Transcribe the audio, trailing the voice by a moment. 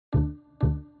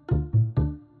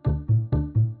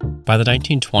By the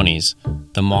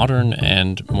 1920s, the modern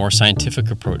and more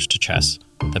scientific approach to chess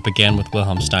that began with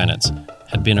Wilhelm Steinitz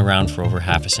had been around for over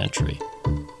half a century.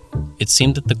 It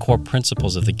seemed that the core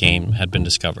principles of the game had been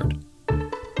discovered.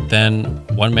 Then,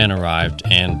 one man arrived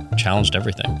and challenged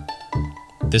everything.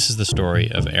 This is the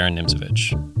story of Aaron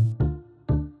Nimzowitsch.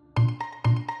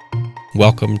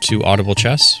 Welcome to Audible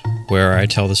Chess, where I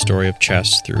tell the story of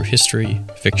chess through history,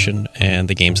 fiction, and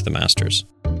the games of the masters.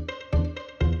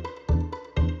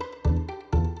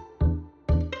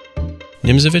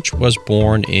 Nimzowitsch was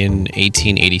born in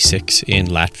 1886 in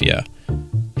Latvia.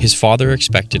 His father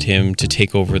expected him to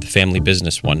take over the family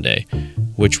business one day,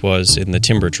 which was in the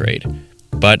timber trade,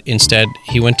 but instead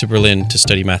he went to Berlin to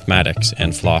study mathematics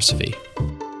and philosophy.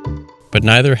 But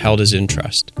neither held his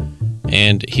interest,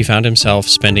 and he found himself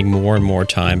spending more and more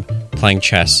time playing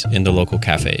chess in the local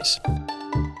cafes.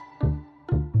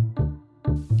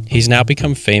 He's now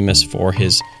become famous for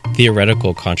his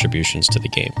theoretical contributions to the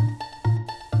game.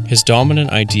 His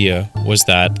dominant idea was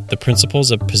that the principles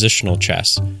of positional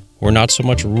chess were not so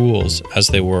much rules as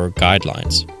they were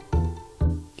guidelines.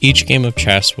 Each game of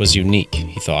chess was unique,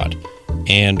 he thought,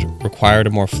 and required a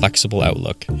more flexible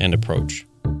outlook and approach.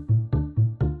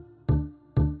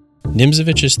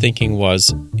 Nimzowitsch's thinking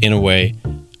was, in a way,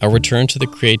 a return to the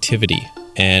creativity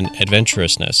and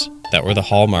adventurousness that were the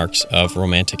hallmarks of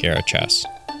Romantic-era chess.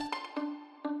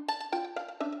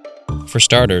 For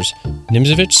starters,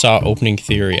 Nimzowitsch saw opening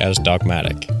theory as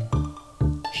dogmatic.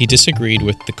 He disagreed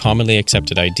with the commonly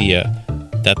accepted idea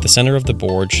that the center of the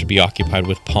board should be occupied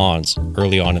with pawns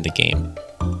early on in the game.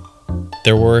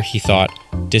 There were, he thought,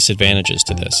 disadvantages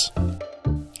to this.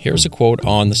 Here's a quote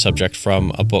on the subject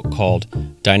from a book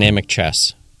called Dynamic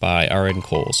Chess by R.N.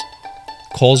 Coles.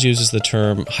 Coles uses the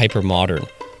term hypermodern,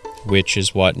 which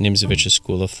is what Nimzowitsch's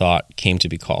school of thought came to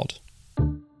be called.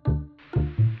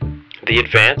 The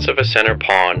advance of a center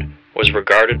pawn was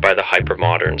regarded by the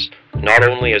hypermoderns not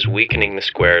only as weakening the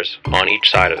squares on each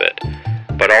side of it,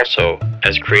 but also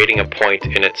as creating a point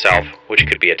in itself which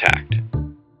could be attacked.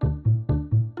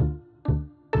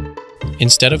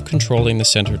 Instead of controlling the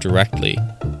center directly,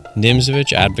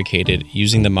 Nimzowitsch advocated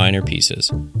using the minor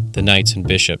pieces, the knights and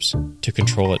bishops, to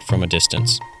control it from a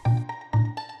distance.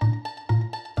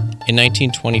 In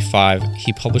 1925,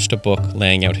 he published a book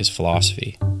laying out his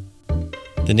philosophy.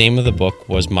 The name of the book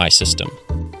was My System.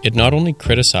 It not only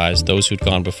criticized those who'd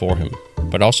gone before him,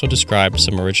 but also described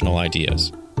some original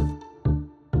ideas.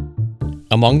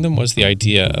 Among them was the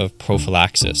idea of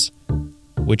prophylaxis,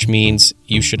 which means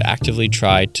you should actively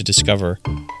try to discover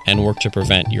and work to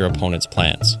prevent your opponent's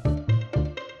plans.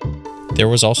 There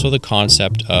was also the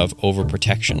concept of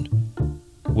overprotection,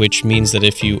 which means that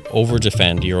if you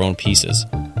over-defend your own pieces,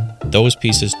 those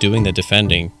pieces doing the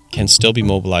defending can still be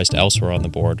mobilized elsewhere on the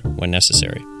board when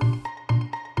necessary.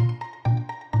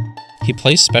 He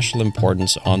placed special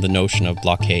importance on the notion of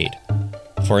blockade.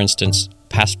 For instance,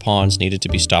 passed pawns needed to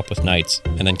be stopped with knights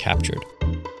and then captured.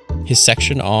 His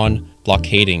section on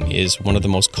blockading is one of the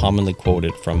most commonly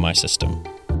quoted from My System.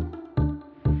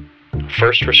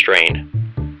 First restrain,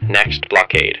 next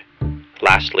blockade,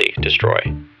 lastly destroy.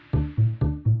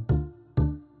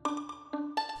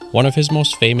 One of his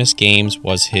most famous games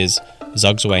was his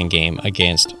Zugzwang game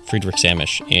against Friedrich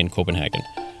Samisch in Copenhagen,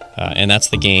 and that's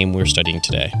the game we're studying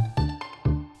today.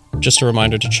 Just a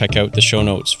reminder to check out the show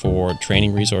notes for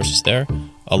training resources there,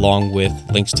 along with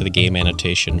links to the game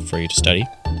annotation for you to study.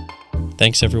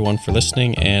 Thanks everyone for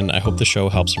listening, and I hope the show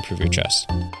helps improve your chess.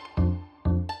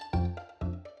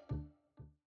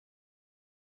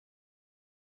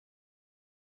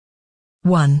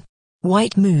 One.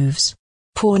 White moves.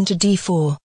 Pawn to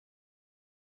d4.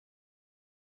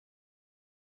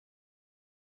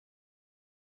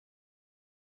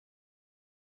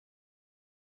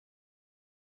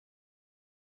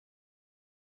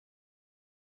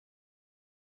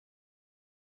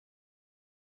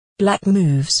 Black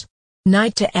moves.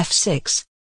 Knight to f6.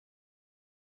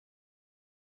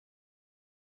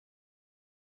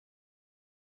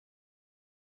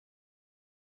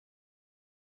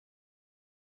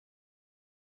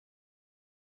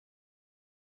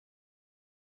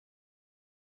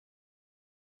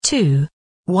 Two.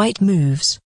 White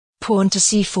moves. Pawn to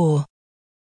c4.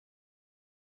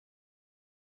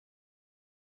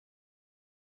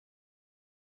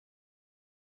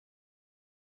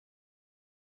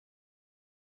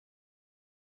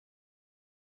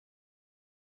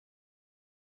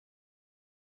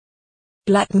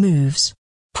 Black moves.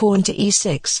 Pawn to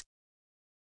e6.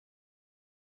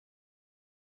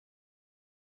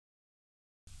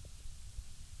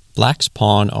 Black's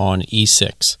pawn on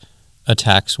e6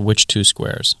 attacks which two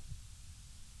squares?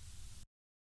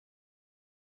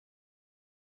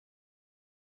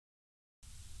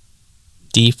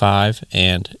 d5,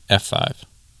 and f5.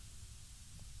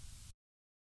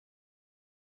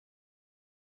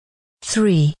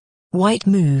 3. White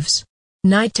moves.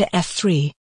 Knight to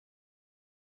f3.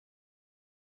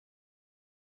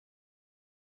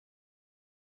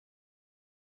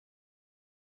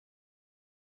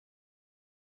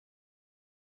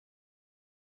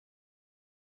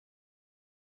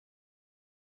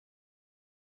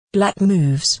 Black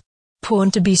moves.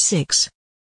 Pawn to b6.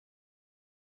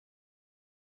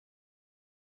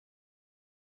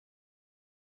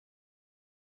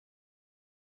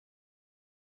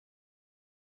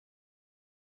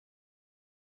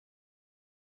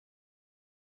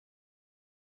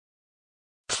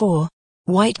 Four.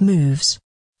 White moves.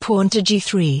 Pawn to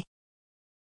g3.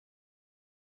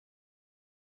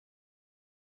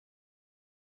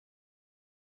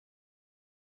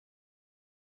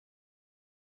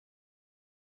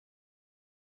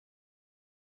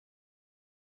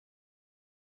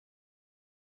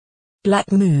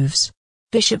 Black moves.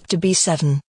 Bishop to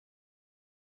b7.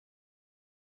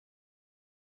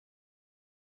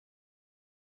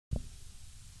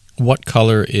 What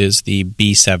color is the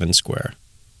b7 square?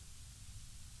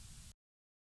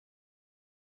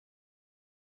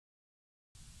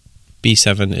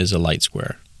 b7 is a light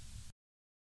square.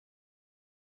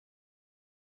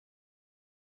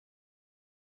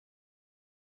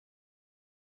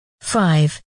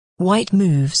 5. White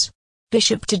moves.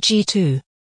 Bishop to g2.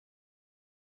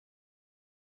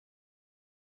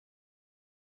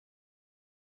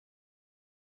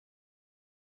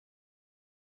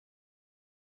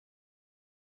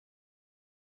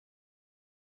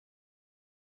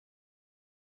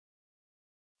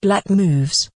 Black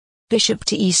moves. Bishop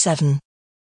to e7.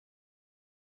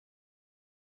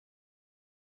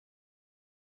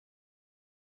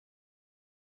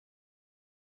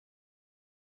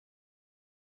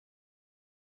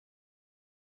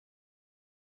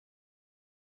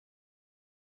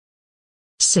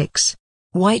 Six.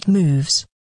 White moves.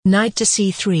 Knight to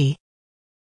c3.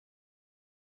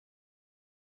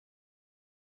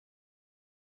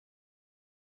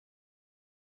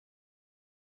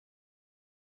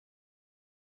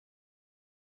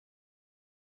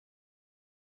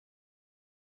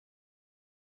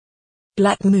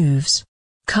 Black moves.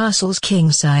 Castles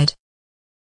kingside.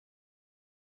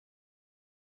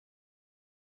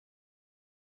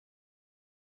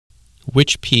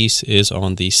 Which piece is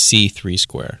on the c3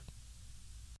 square?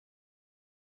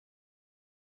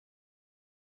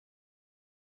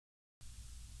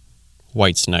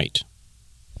 White's knight.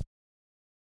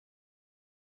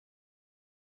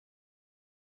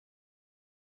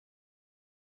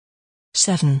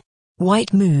 7.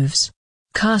 White moves.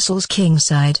 Castles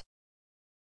kingside.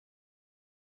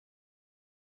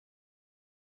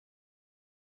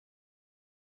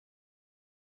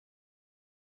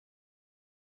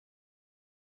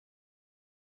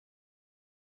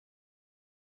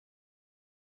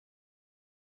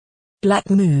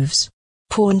 Black moves.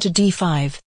 Pawn to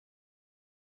d5.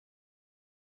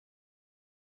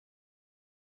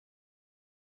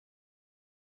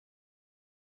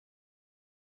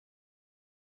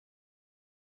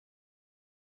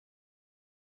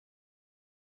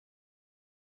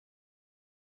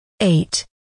 Eight.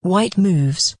 White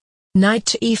moves. Knight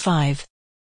to e5.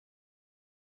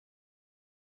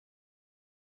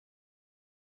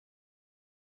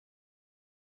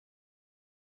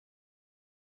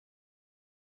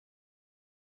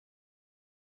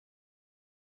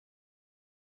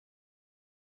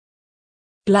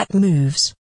 Black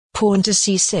moves. Pawn to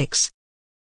c6.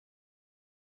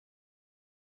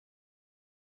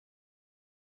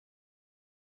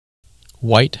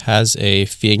 White has a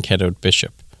fianchettoed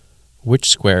bishop. Which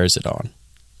square is it on?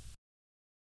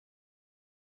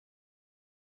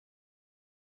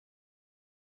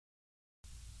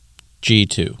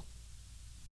 g2.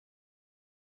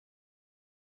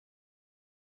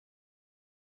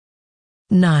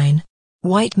 9.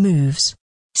 White moves.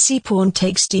 C-pawn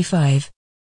takes d5.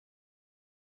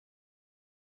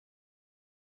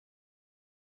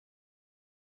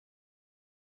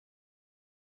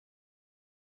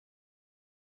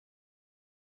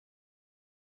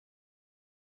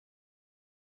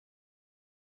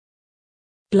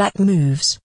 Black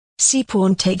moves.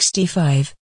 C-pawn takes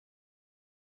d5.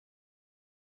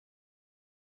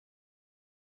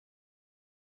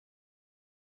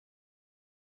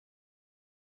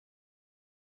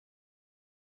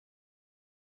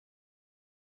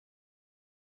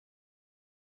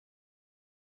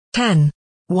 Ten.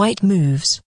 White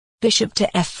moves. Bishop to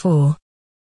f4.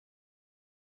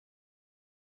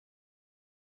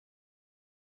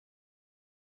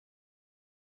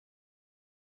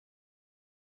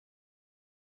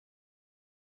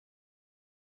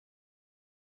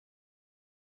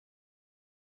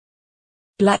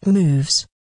 Black moves.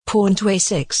 Pawn to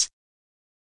a6.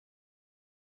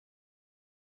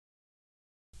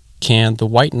 Can the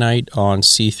white knight on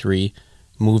c3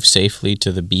 move safely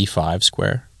to the b5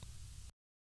 square?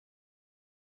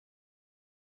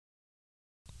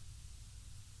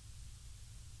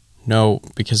 No,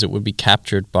 because it would be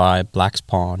captured by black's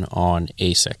pawn on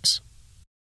a6.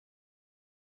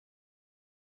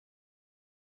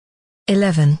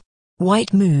 11.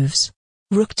 White moves.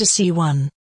 Rook to c1.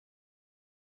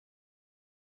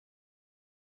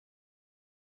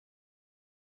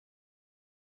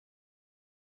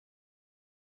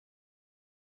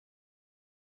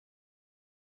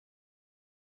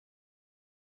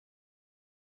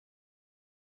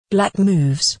 Black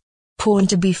moves. Pawn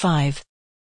to b5.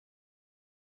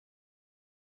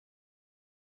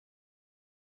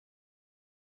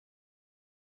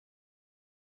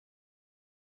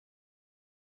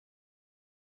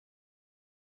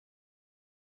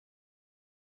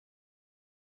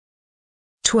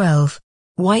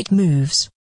 White moves.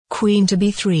 Queen to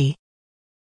b3.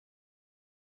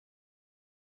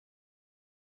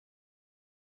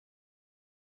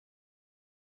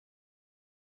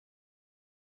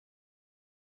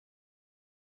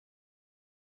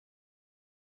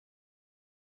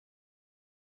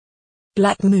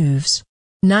 Black moves.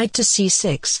 Knight to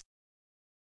c6.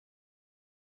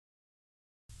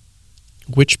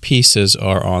 Which pieces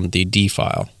are on the d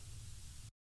file?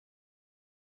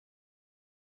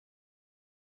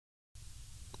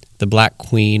 The black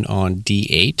queen on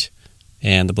d8,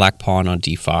 and the black pawn on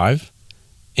d5,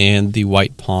 and the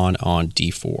white pawn on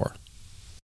d4.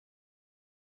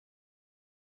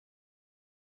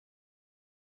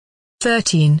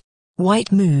 13.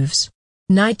 White moves.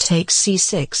 Knight takes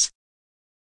c6.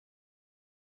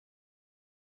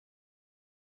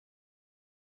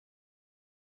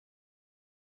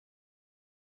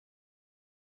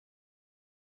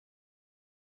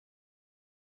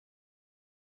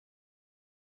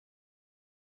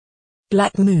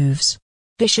 Black moves.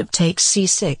 Bishop takes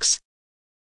c6.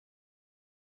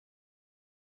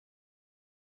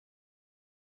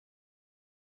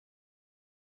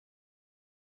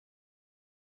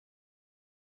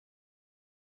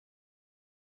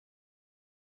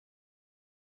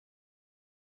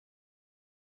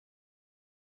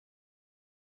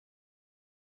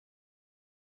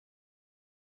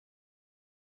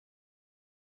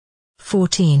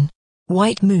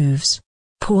 White moves.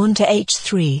 Pawn to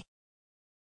h3.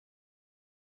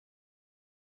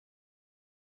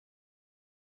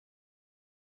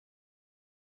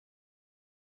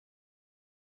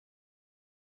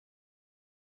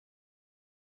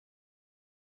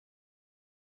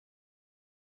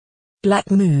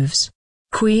 Black moves.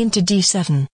 Queen to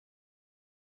d7.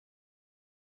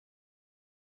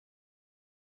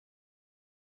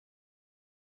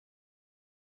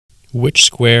 Which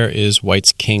square is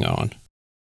white's king on?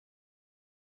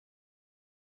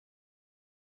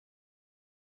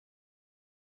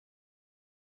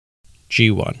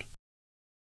 G1.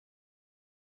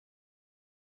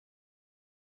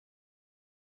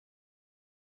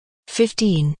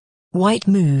 15. White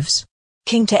moves.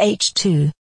 King to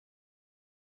h2.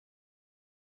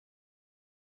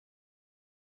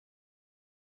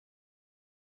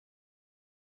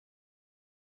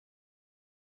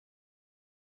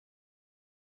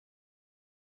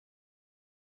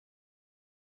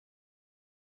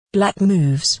 Black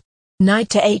moves. Knight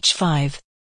to h5.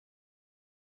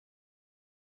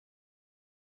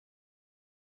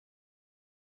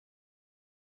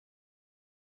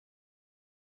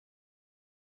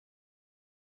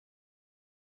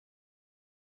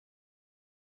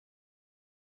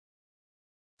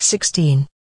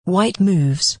 White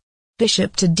moves.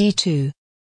 Bishop to d2.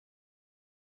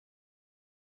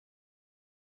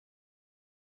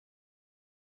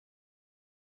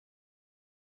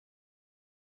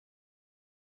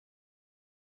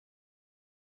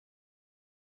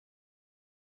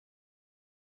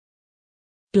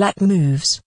 Black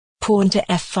moves. Pawn to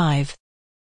f5.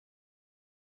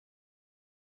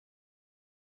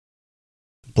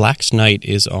 Black's knight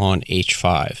is on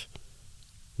h5.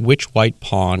 Which white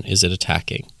pawn is it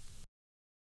attacking?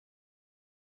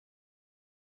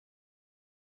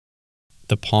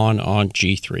 The pawn on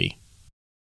g3.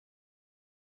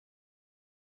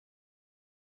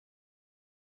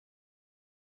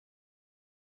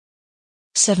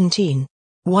 17.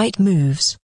 White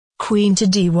moves. Queen to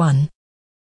d1.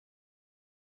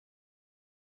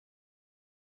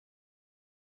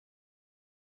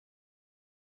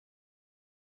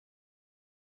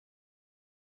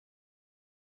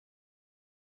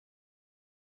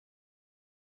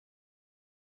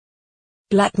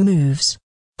 Black moves.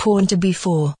 Pawn to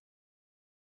b4.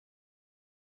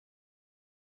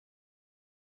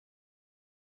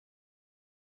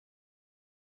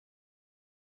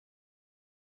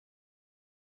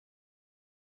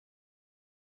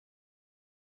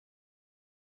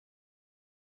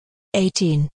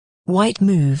 18. White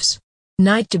moves.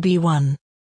 Knight to b1.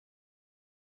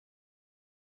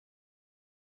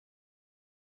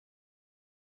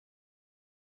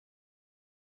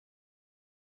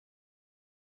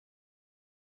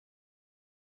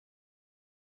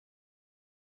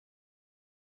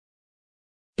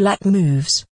 Black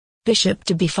moves. Bishop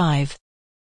to b5.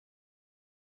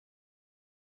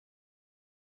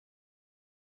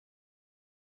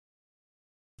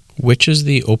 Which is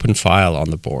the open file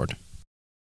on the board?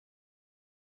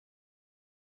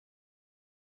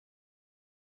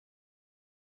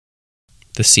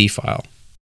 The C file.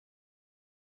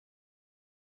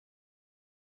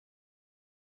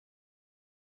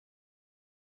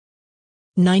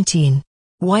 (19)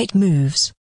 White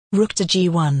moves. Rook to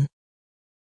g1.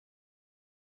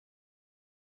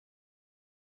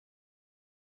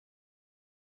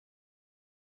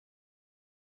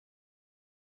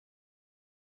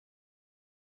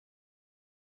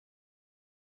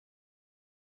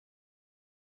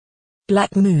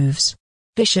 Black moves.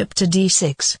 Bishop to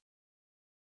d6.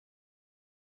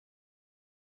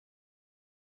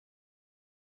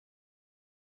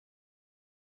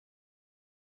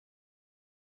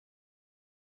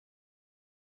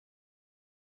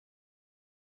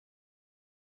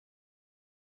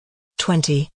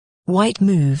 (20) White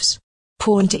moves.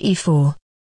 Pawn to e4.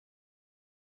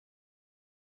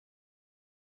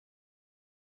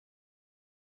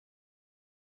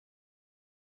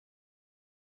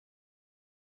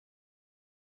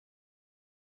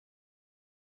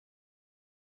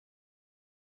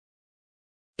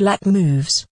 Black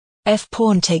moves.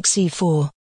 F-pawn takes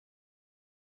e4.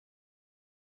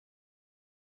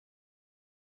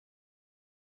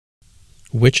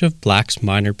 Which of Black's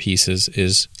minor pieces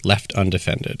is left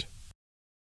undefended?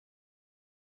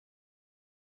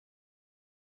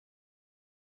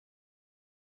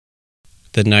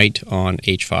 The knight on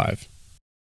h5.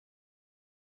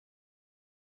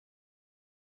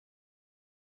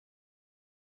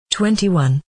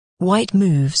 (21) White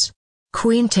moves.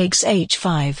 Queen takes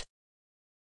h5.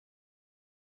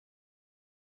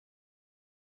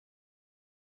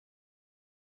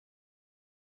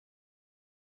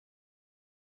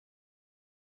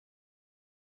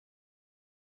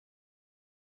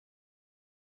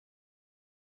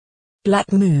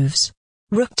 Black moves.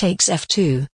 Rook takes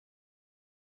f2.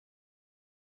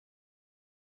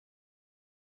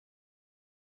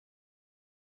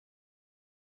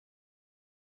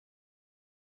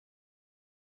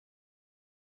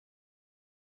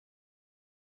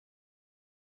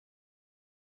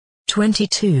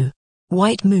 (22)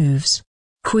 White moves.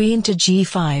 Queen to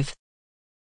g5.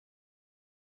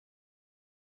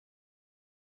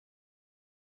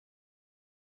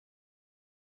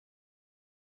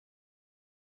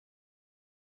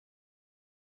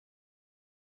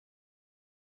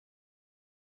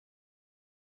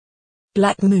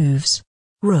 Black moves.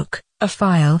 Rook, a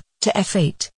file, to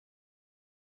f8.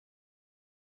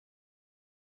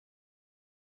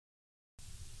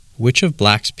 Which of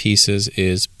Black's pieces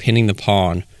is pinning the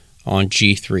pawn on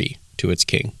g3 to its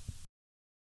king?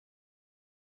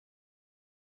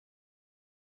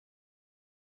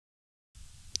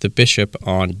 The bishop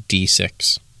on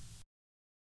d6.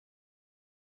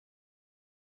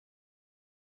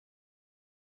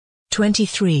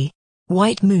 (23)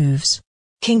 White moves.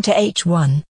 King to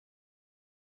h1.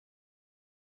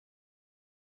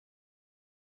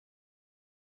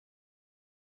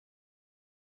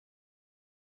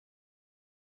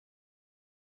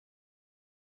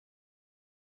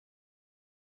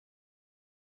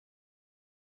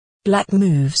 Black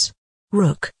moves.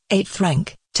 Rook, 8th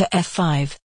rank, to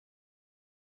f5.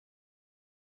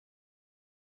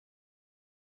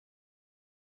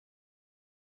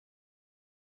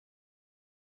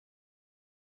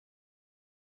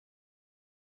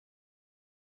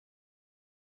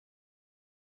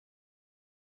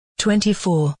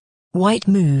 (24) White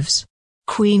moves.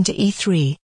 Queen to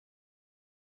e3.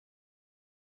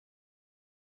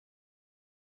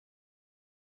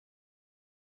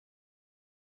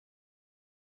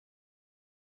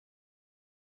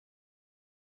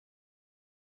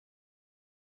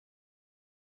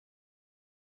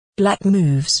 Black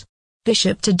moves.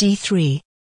 Bishop to d3.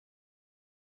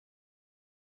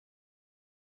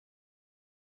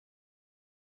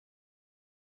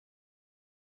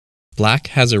 Black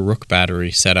has a rook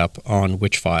battery set up on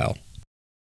which file?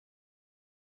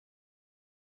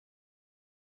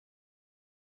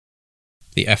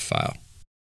 The F file.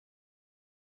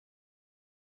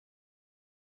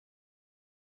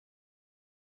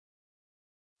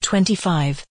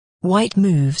 (25) White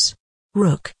moves.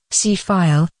 Rook, C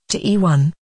file, to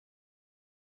e1.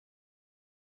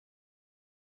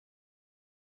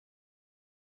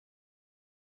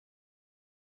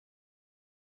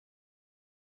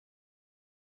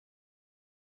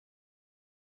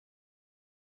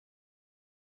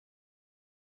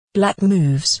 Black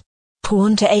moves.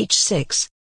 Pawn to h6.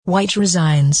 White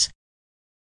resigns.